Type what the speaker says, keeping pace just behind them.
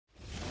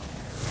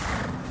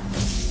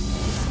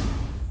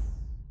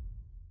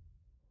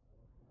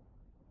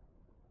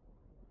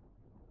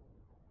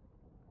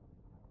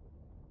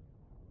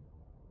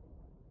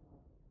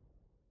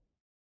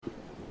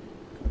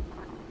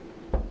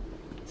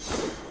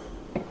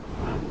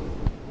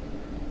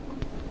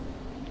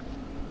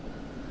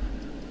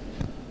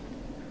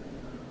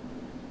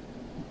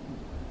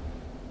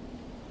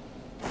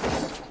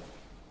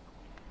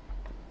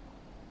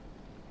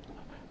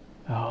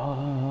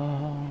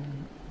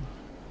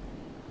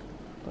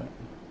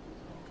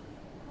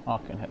I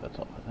can hit the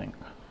top, I think.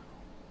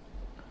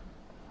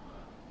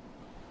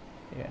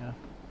 Yeah.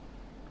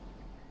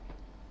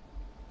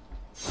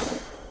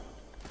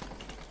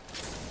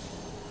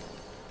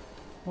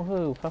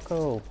 Woohoo, fuck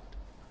all.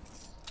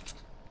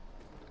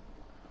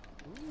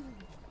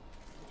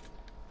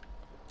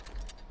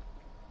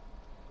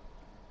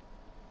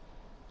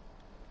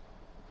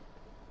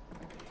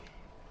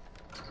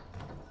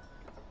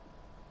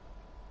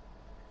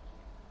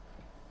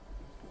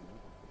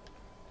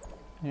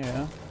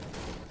 Yeah.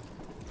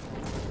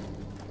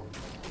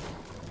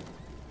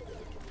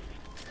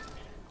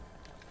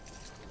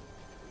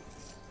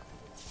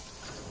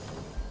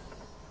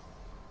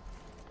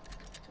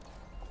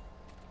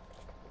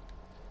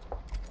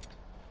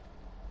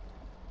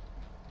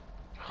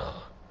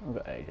 We've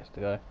got ages to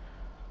go.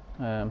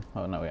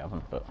 Oh no we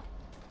haven't, but...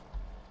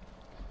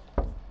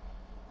 What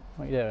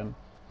are you doing?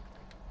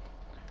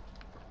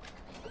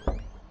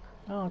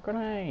 Oh,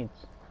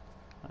 grenades!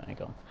 There you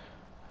go.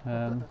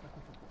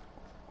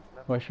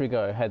 Where should we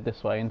go? Head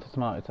this way into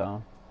Tomato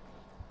Town.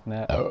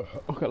 There.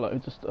 I've got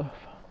loads of stuff.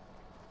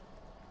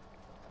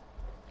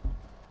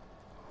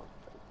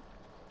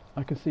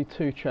 I can see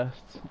 2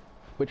 chests.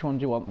 Which one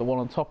do you want? The one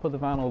on top of the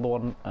van or the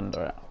one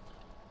under it?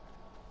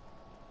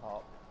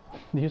 Top.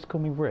 You just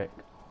call me Rick.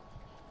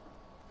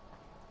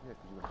 Yeah,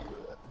 because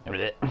you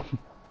went it.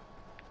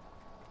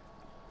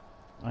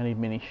 I need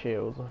mini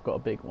shields. I've got a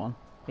big one.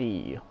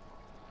 Eee.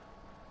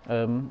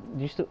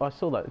 I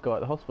saw that guy at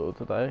the hospital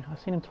today. I've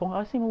seen him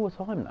twice. I see him all the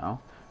time now.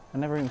 I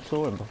never even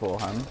saw him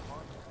beforehand.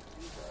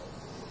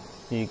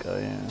 Hugo,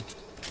 yeah.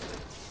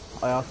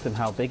 I asked him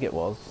how big it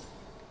was.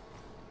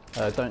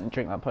 Don't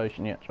drink that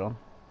potion yet, John.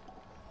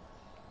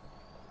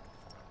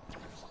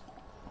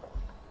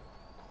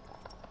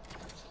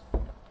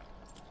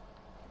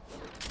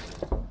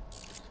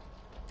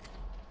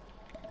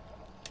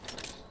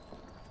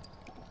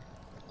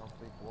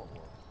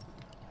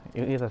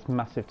 He has this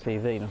massive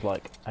TV and it was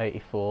like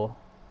 84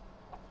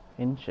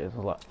 inches. I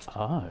was like,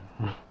 oh,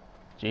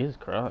 Jesus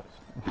Christ.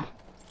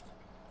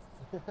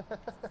 Wait,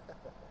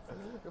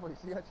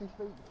 so you actually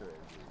speak to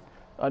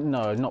him?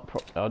 No, not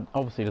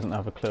obviously he doesn't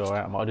have a clue who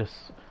I am. I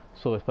just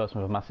saw this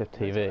person with a massive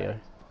TV.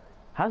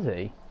 Has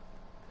he?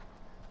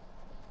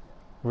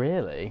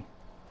 Really?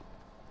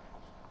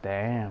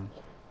 Damn.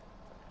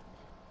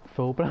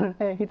 Full blown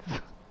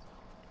AIDS.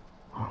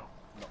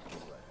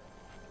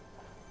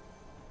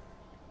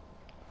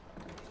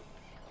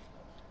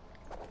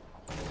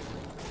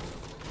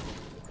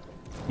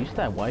 You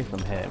stay away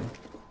from him.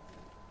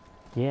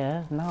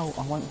 Yeah, no,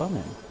 I won't bum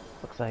him.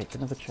 Fuck's sake,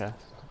 another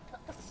chest.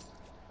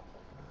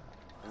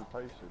 Any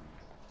potions?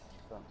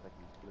 Don't take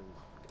any blues.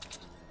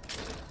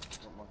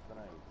 Not my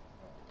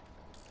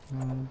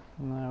grenade.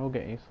 No, we'll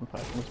get you some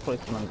potions. Let's place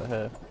them under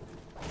here.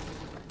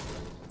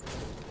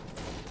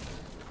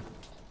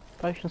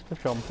 Potions for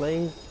John,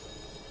 please.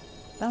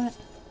 Damn it.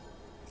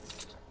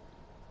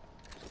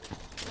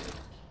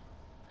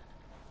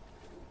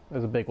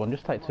 There's a big one.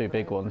 Just take 2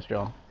 big ones,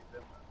 John.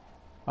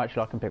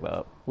 Actually, I can pick that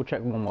up. We'll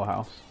check one more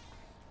house.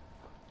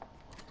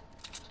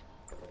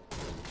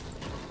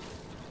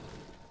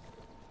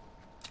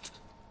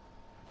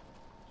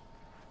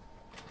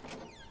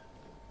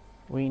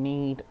 We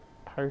need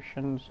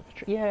potions.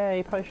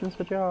 Yay, potions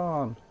for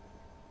John!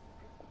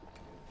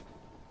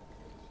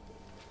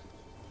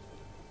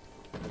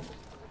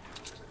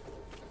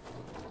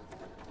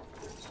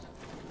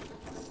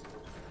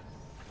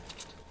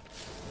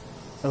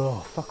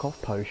 Oh, fuck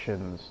off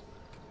potions.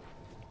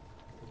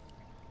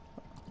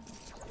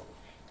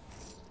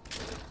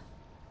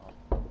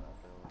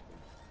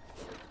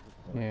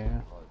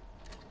 Yeah.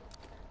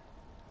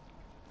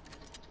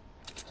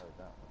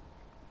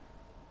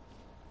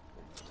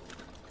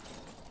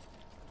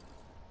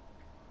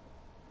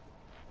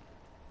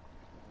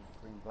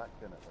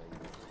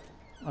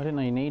 I didn't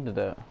know you needed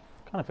it.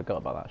 Kind of forgot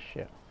about that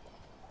shit.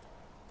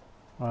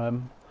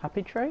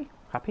 Happy tree?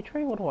 Happy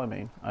tree? What do I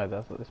mean? Oh,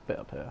 there's this bit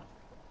up here.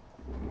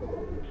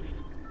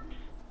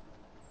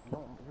 You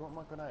want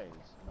my grenades?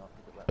 And I'll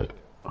pick it back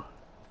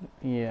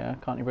to you. Yeah,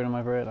 can't you bring them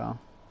over here now?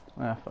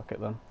 Ah, fuck it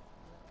then.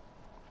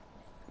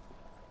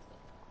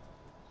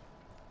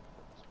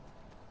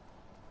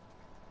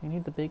 You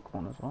need the big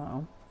one as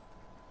well.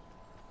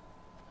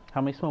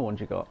 How many small ones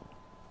you got?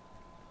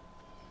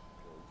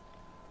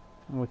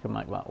 We can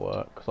make that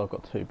work, because I've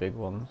got 2 big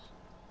ones.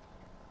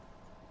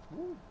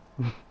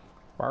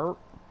 Burp.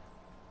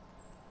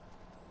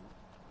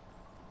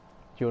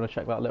 Do you want to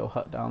check that little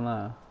hut down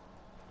there?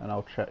 And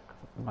I'll check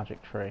the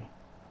magic tree.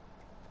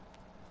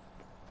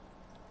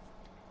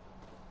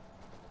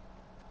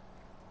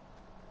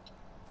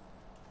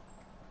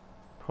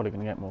 Probably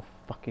going to get more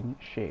fucking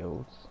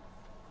shields.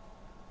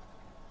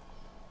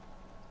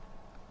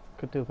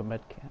 Could do with a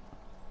med kit.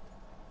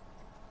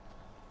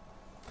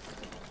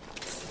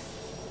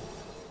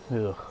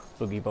 Ugh,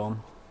 boogie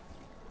bomb.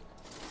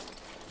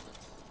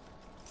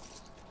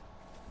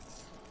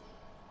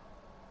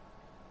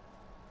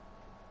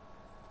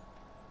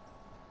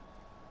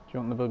 Do you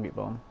want the boogie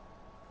bomb?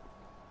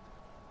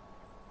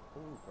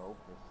 Ooh, gold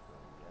pistol,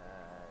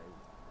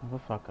 yay.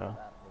 Motherfucker.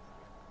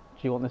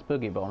 you want this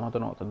boogie bomb? I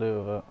don't know what to do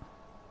with it.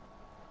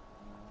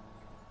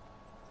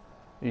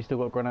 You still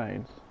got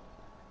grenades?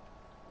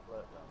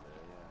 Work down there,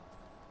 yeah.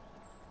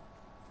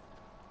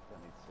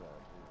 Don't need to do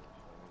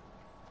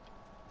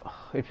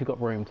this, If you've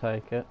got room,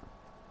 take it.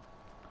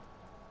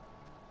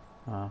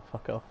 Ah,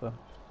 fuck off then.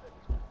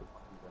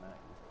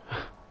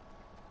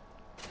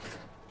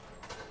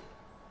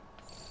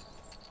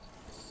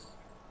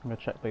 I'm gonna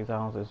check these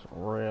houses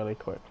really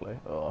quickly.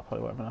 Oh, I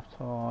probably won't have enough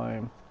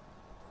time.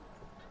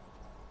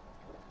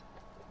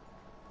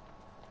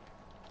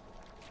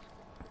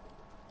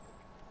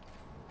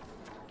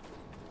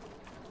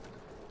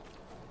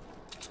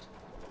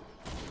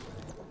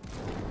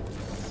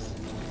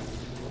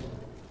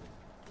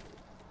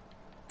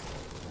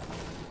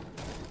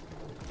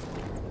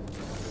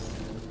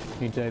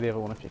 You do the other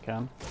one if you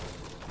can.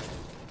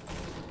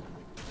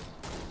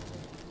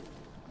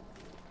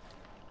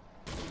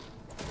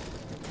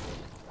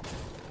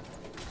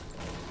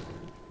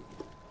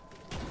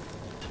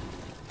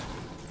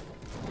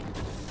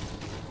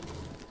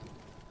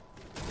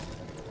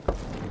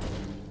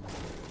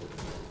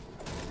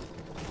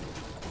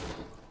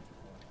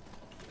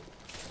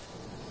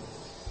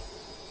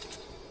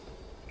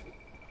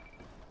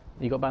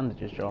 You got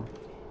bandages, John?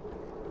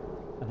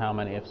 And how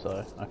many if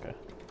so? Okay.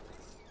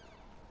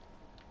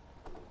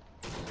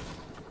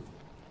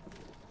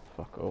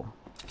 Fuck all.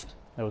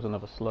 There was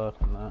another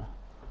slurp in there.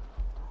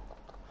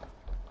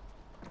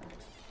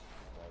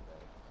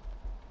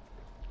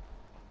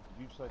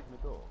 Did you just open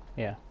the door?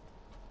 Yeah.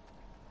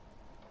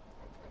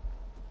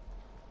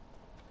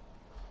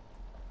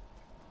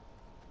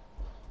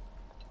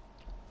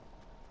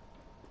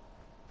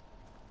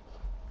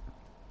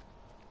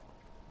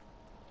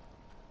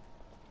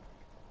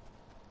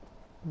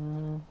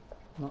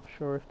 Not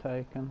sure if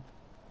taken.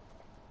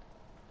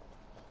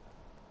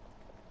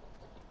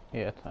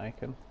 Yeah,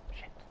 taken.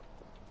 Shit.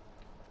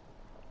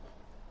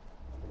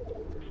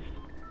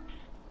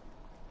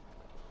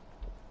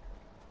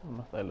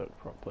 Unless they look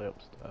properly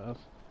upstairs.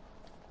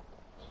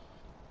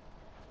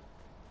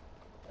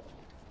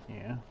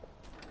 Yeah.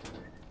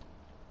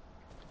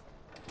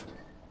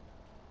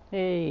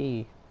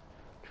 Hey!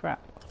 Trap.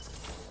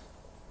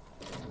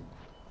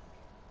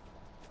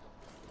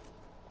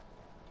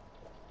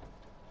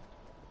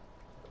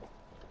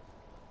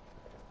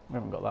 We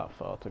haven't got that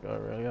far to go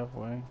really, have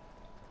we?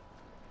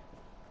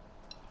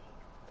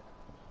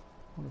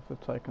 What if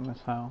they've taken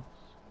this house?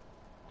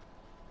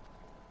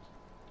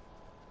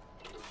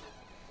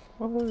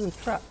 Oh,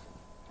 trap!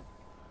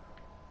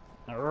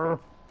 Arrgh.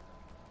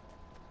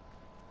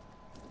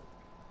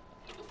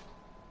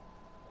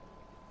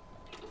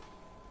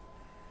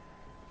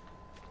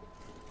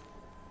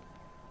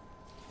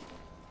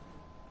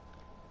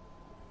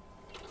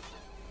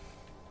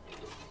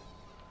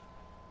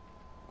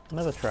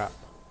 Another trap.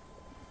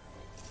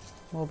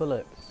 More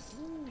bullets.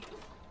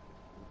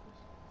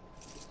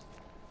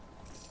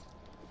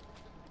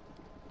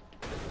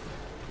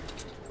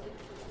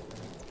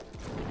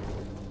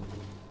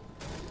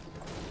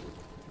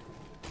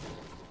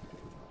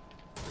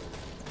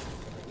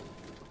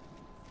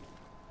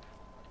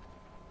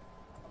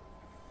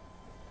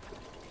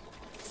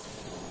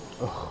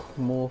 Ugh,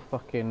 more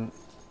fucking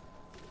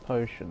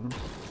potions.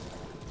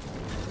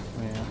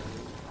 Yeah.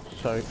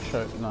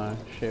 No,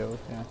 shield,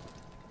 yeah.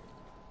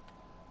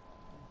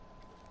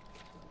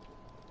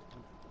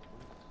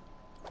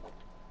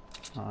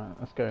 Alright,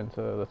 let's go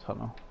into the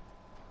tunnel.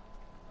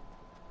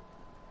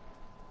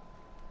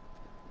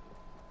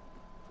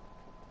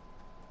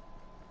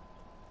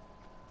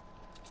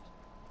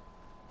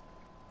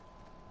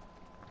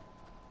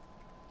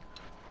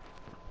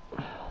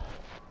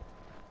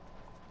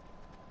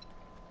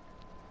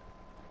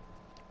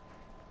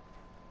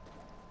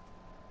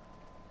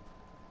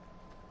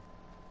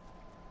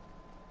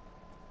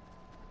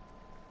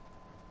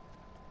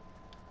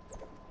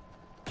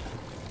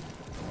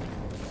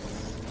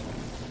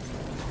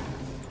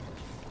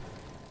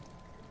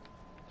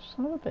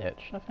 Son of a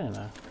bitch, nothing in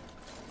there.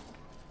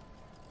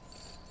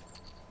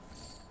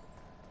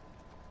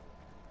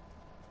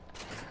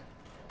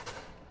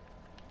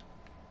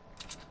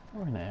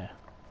 We're in here.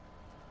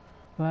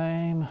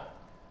 Lame.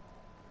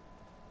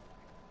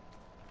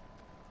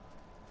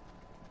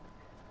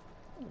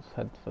 Let's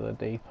head for the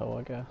depot,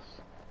 I guess.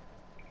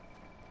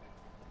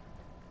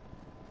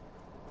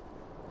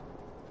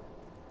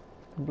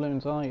 The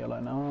balloons are yellow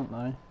now, aren't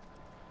they?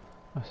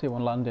 I see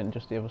one landing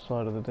just the other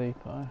side of the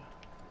depot.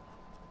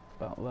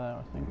 About there,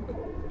 I think.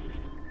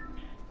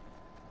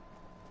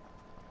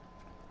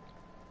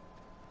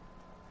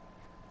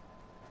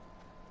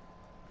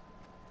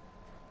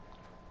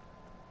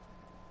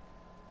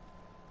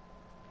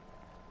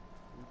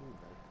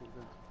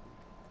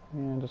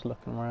 Yeah, just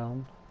looking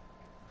around.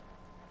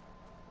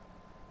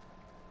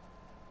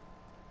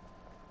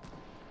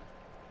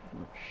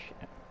 Oh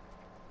shit.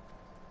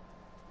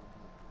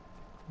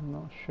 I'm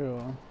not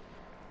sure.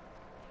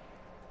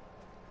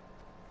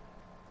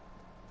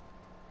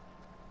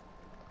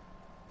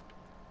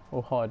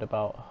 We'll hide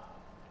about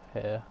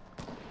here.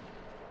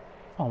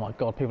 Oh my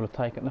god, people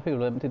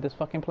have emptied this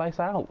fucking place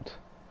out.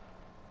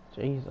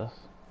 Jesus.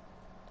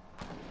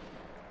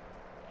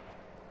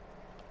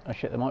 Oh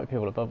shit, there might be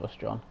people above us,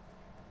 John.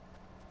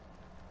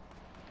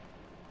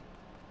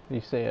 Do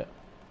you see it?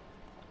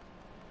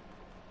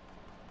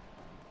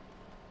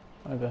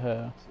 Over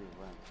here. See it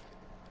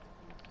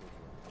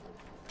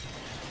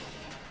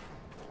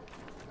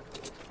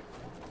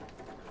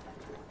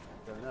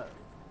when? Going up.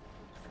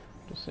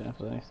 Just seeing if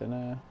there's anything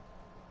there.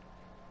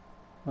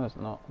 No, there's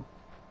not.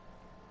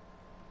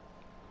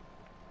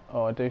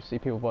 Oh, I do see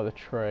people by the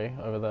tree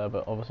over there,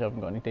 but obviously I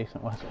haven't got any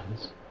decent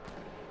weapons.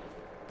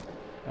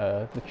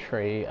 The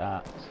tree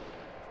at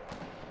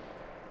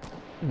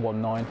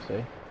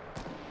 190.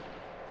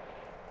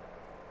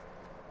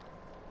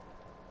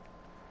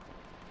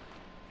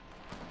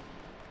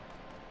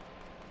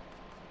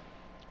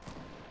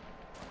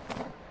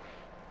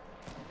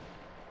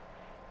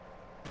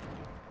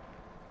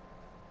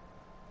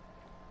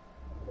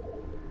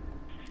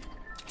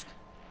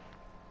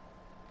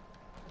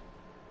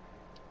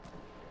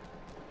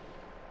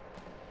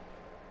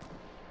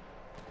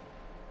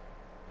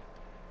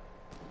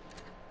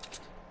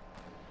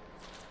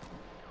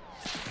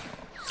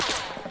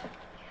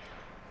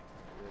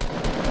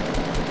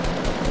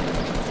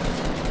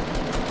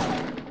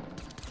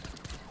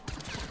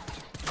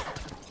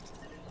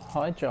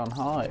 Hide, John,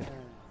 hide.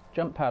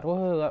 Jump pad,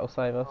 woohoo, that'll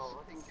save us.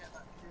 Oh, I didn't get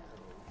that kill.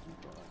 You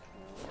got that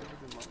kill. That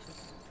would've been my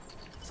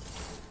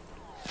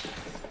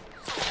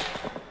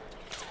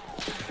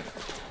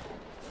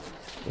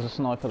sister. There's a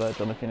sniper there,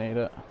 John, if you need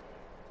it.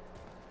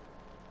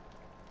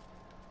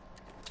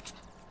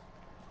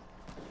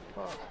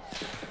 Fuck.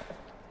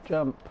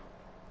 Jump.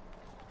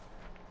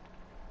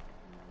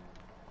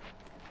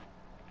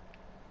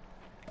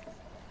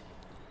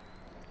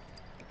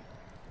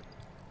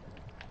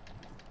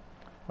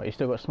 Wait, you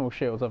still got small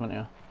shields, haven't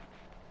you?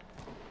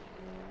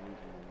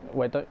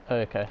 Wait, don't.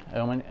 Okay,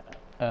 I mean,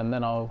 and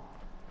then I'll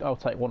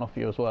take one off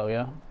you as well,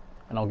 yeah.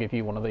 And I'll give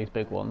you one of these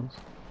big ones.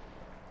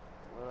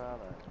 Where are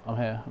they? I'm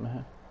here. I'm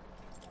here.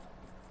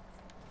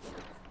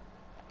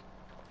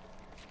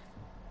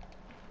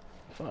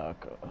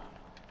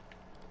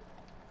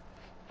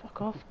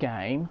 Fuck off,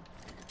 game.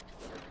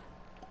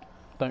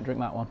 Don't drink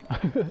that one.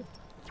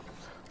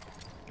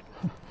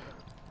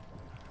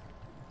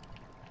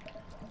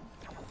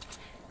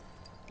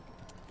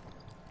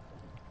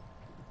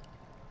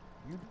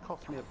 You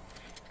cost me a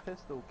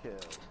pistol kill.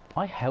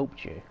 I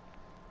helped you.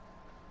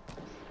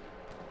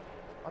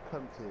 I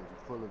pumped him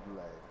full of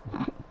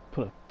lead.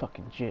 Full of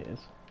fucking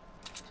jizz.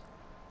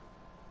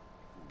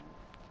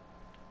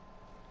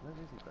 Where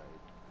is he,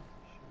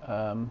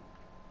 babe?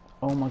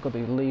 Oh my god,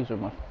 these leaves are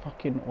in my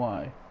fucking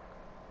way.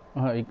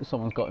 Oh,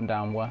 someone's got him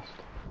down west.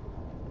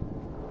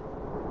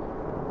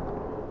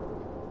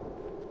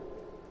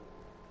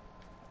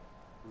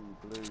 Ooh,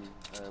 blue,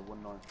 195.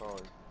 Not that far.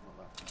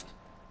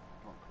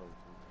 Not close.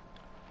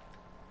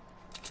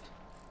 What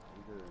are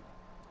you doing?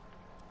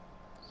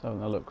 So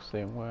having a look,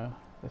 seeing where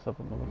this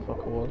other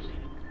motherfucker was. Do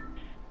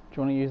you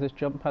want to use this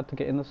jump pad to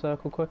get in the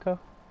circle quicker?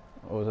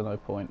 Or is there no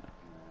point?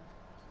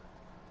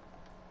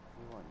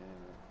 You weren't near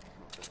it. It's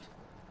not good.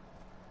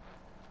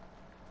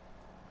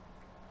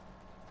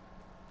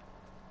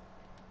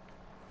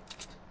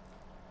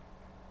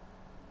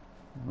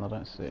 I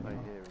don't see it Right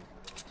now. here,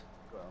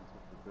 got on top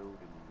of the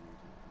building and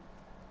use it.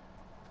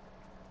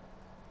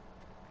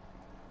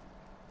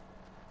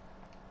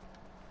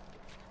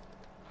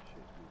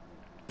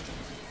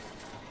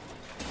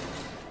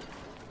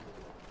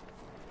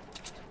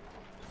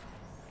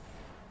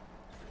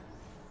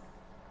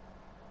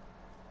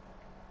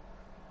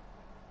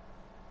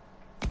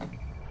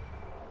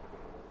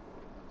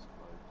 That's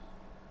close.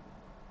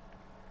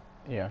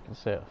 Yeah, I can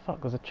see it.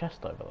 Fuck, there's a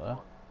chest over there.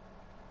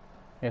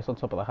 Yeah, it's on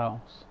top of the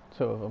house.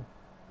 Two of them.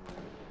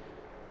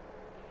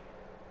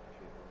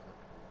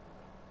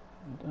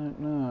 I don't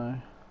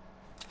know.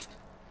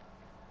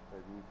 So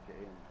you need to get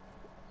in.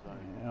 So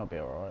Yeah, I'll be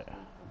alright.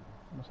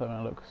 I'm just having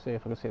a look, see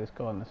if I can see this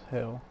guy on this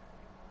hill.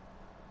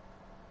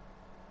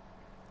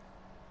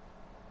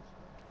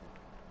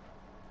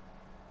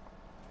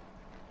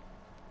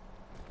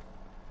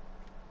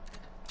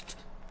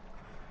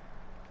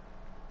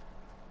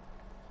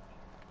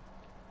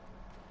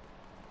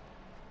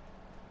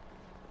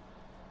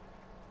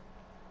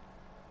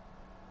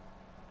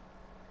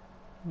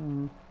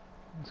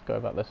 Let's go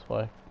back this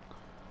way.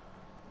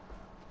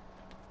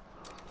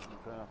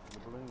 you're going after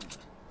the balloon.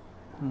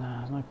 Nah,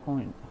 there's no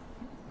point.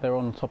 They're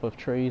on top of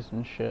trees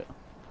and shit.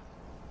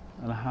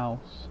 And a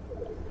house.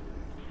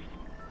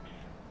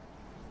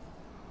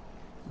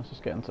 Let's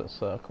just get into the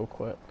circle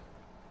quick.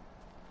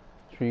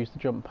 Should we use the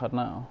jump pad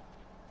now?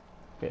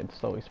 Get into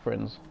Salty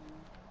Springs.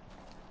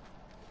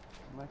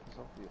 Make us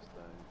obvious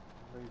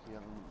though. Lose the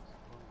elements.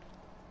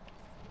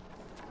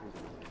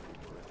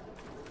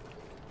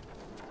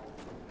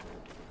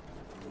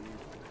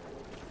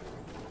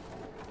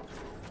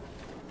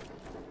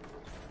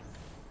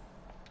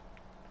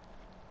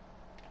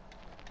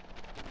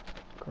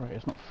 Great,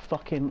 it's not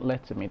fucking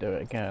letting me do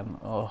it again.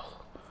 Oh,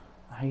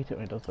 I hate it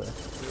when it does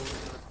this. We always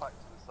go back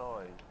to the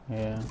side.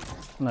 Yeah.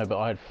 No, but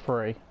I had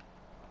 3.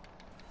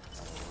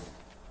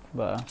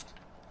 There.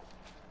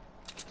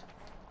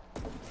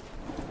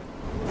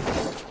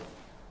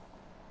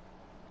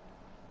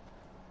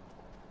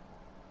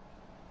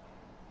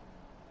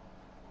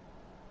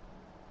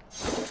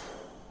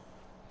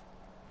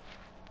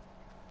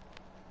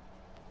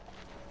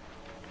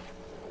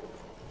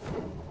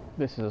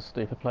 This is a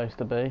stupid place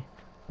to be.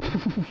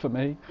 For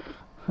me.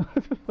 Oh my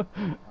god.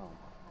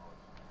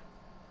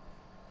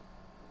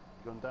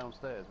 You gone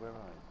downstairs? Where are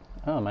you?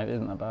 Oh, maybe it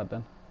isn't that bad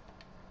then.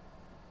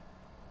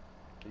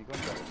 Are you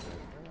gone downstairs?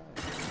 Where are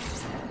you?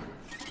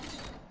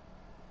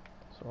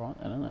 It's alright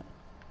then, isn't it?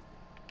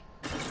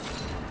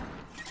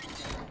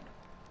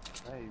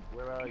 Hey,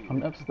 where are you?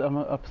 I'm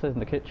upstairs in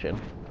the kitchen.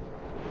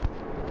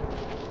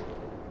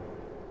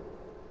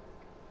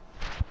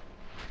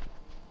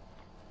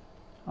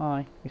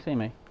 Hi, you see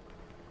me?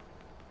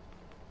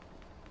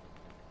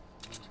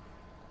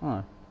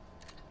 Oh,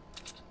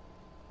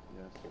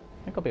 Yes.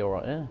 I think I'll be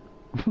alright here.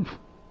 Are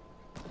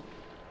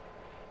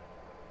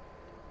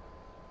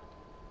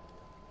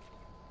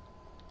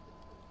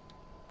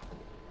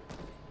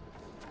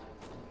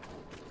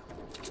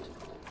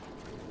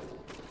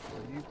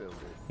you building?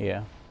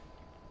 Yeah.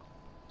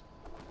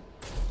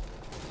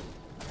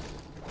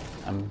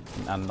 And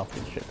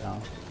knocking shit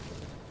down.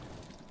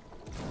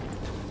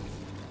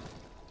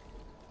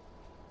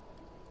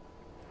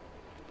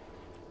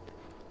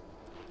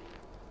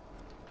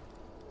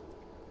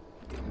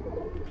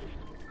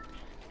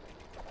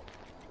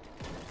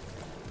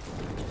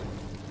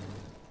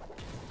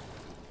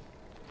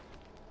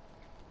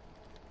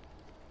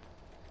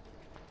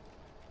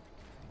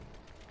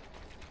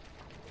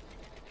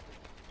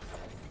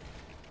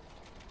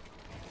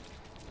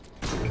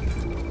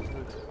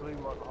 There's a balloon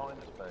right behind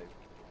us, babe.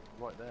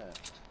 Right there.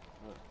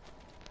 Look.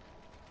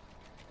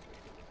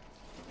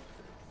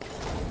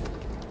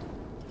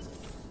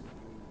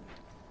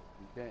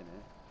 You getting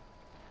it?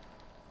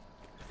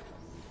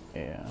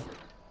 Yeah.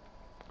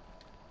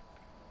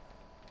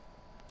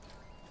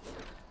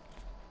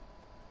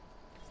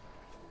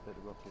 Hit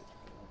the rocket.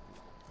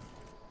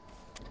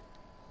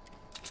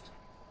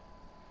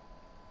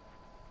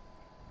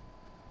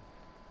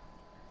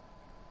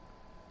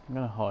 I'm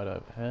gonna hide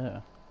over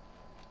here.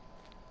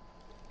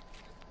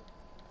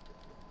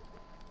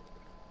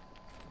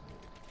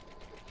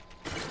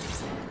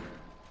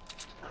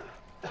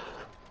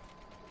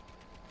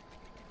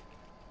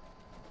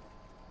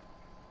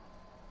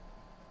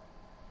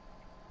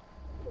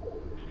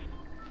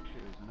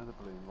 There's another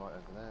balloon right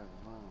over there as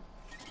well.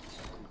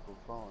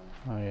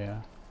 245. Oh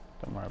yeah.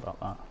 Don't worry about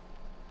that.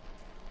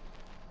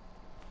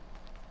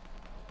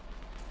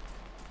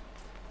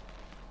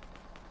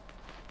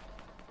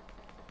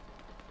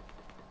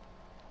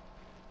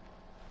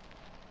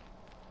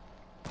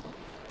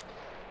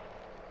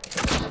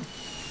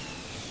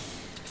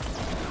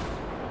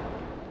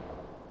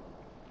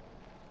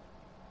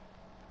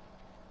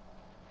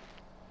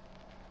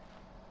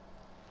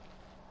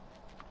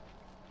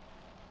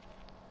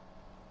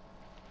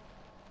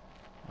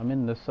 I'm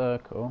in the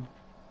circle.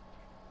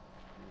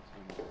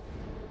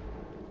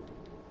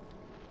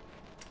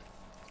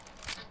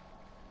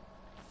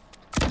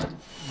 I'm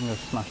gonna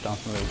smash down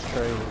some of these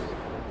trees.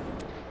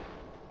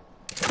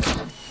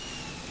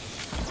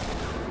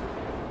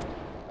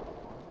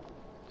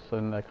 So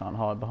then they can't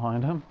hide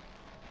behind them.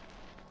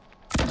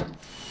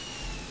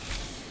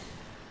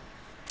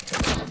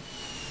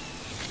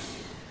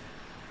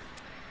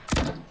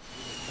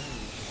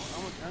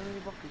 How many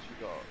rockets you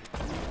got?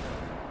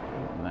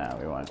 Nah,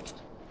 we won't.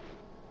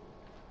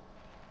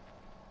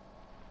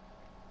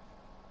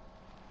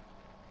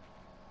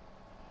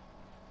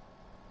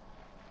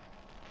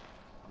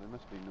 They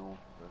must be north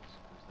of us,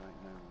 because there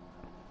ain't no one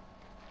down there.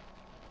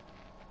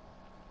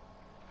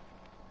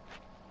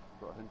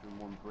 I've got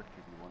 101 brick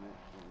if you want it.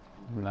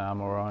 Nah,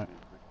 I'm alright.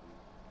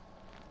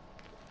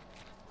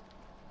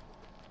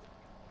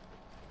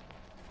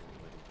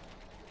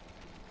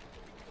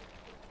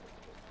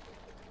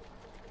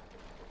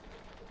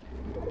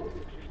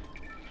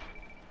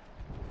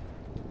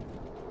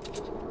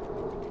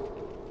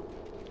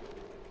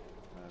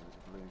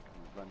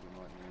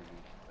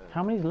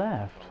 How many's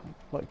left?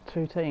 Like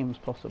 2 teams,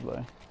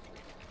 possibly.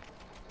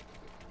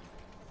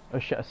 Oh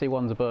shit, I see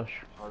one's a bush.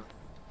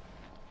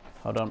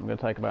 Hold on, I'm gonna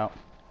take him out.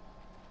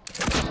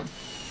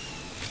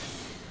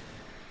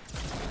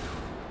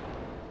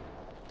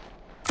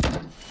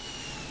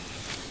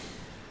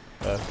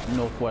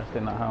 Northwest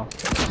in that house.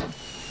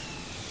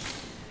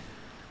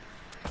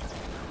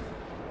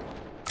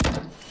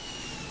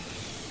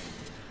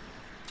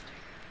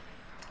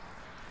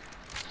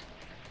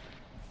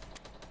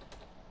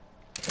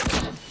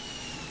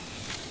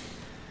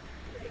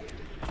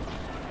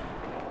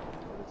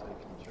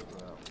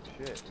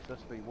 Shit, it's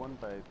just been one,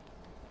 babe.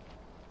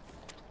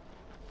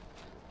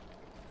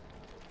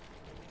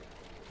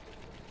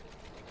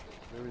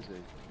 Where is he?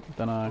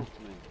 Dunno. Talk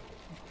to me.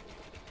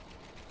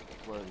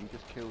 Well, he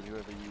just killed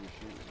whoever you were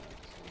shooting at.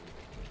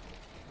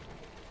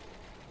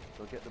 So.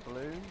 Do I get the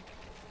balloon?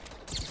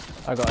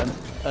 I got him.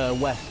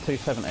 West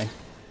 270.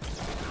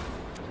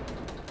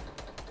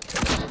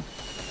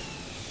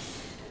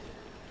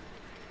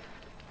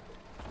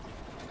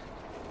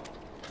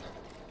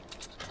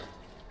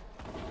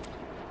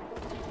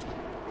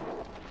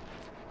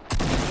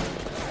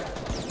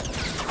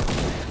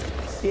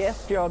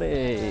 Yes,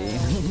 Johnny!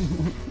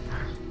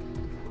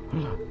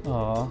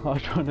 Oh, I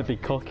was trying to be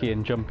cocky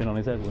and jumping on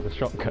his head with a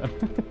shotgun.